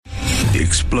The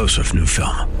explosive new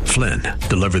film, Flynn,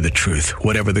 Deliver the Truth,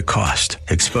 Whatever the Cost,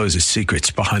 exposes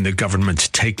secrets behind the government's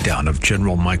takedown of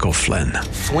General Michael Flynn.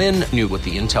 Flynn knew what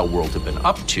the intel world had been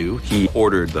up to. He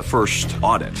ordered the first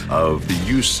audit of the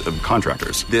use of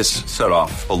contractors. This set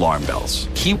off alarm bells.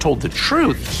 He told the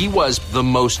truth. He was the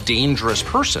most dangerous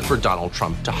person for Donald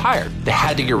Trump to hire. They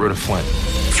had to get rid of Flynn.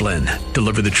 Flynn,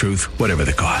 Deliver the Truth, Whatever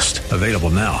the Cost. Available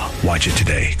now. Watch it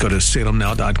today. Go to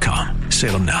salemnow.com.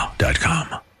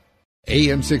 salemnow.com.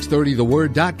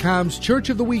 AM630TheWord.com's Church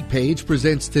of the Week page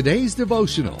presents today's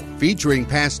devotional featuring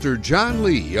Pastor John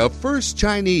Lee of First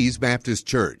Chinese Baptist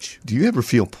Church. Do you ever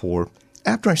feel poor?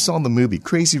 After I saw the movie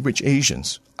Crazy Rich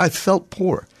Asians, I felt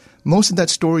poor. Most of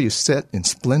that story is set in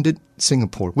splendid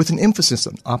Singapore with an emphasis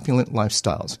on opulent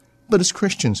lifestyles. But as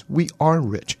Christians, we are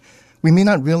rich. We may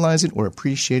not realize it or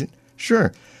appreciate it.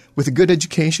 Sure, with a good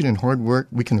education and hard work,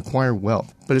 we can acquire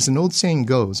wealth. But as an old saying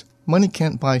goes, money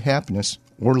can't buy happiness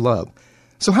or love.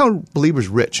 So how are believers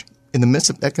rich? In the midst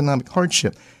of economic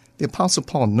hardship, the Apostle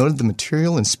Paul noted the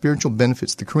material and spiritual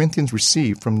benefits the Corinthians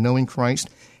received from knowing Christ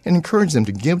and encouraged them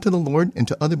to give to the Lord and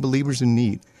to other believers in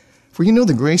need. For you know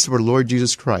the grace of our Lord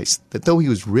Jesus Christ, that though he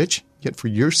was rich, yet for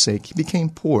your sake he became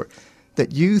poor,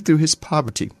 that you through his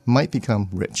poverty might become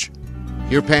rich.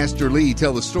 Hear Pastor Lee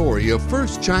tell the story of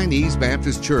First Chinese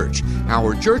Baptist Church,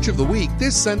 our Church of the Week,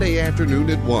 this Sunday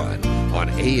afternoon at 1 on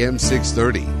AM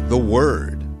 630, The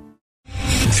Word.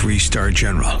 Three-star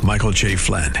General Michael J.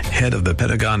 Flynn, head of the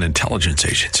Pentagon Intelligence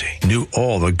Agency, knew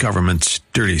all the government's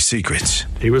dirty secrets.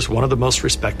 He was one of the most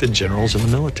respected generals in the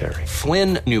military.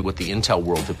 Flynn knew what the intel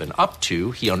world had been up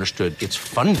to. He understood its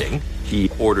funding. He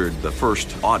ordered the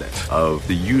first audit of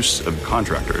the use of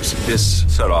contractors. This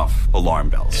set off alarm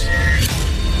bells.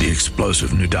 The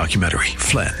explosive new documentary,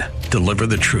 Flynn, Deliver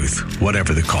the Truth,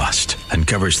 Whatever the Cost,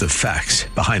 uncovers the facts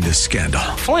behind this scandal.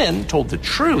 Flynn told the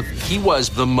truth. He was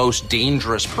the most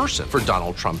dangerous person for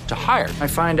Donald Trump to hire. I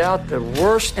find out the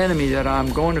worst enemy that I'm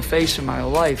going to face in my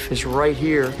life is right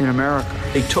here in America.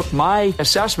 They took my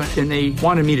assessment and they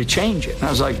wanted me to change it. And I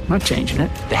was like, I'm not changing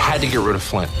it. They had to get rid of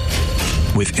Flynn.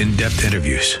 With in-depth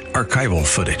interviews, archival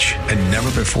footage, and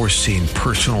never-before-seen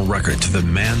personal records of the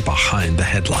man behind the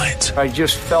headlines. I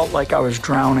just felt like I was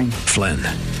drowning. Flynn,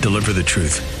 Deliver the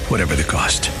Truth, Whatever the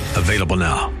Cost. Available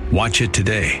now. Watch it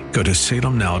today. Go to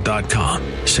salemnow.com.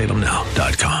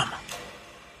 salemnow.com.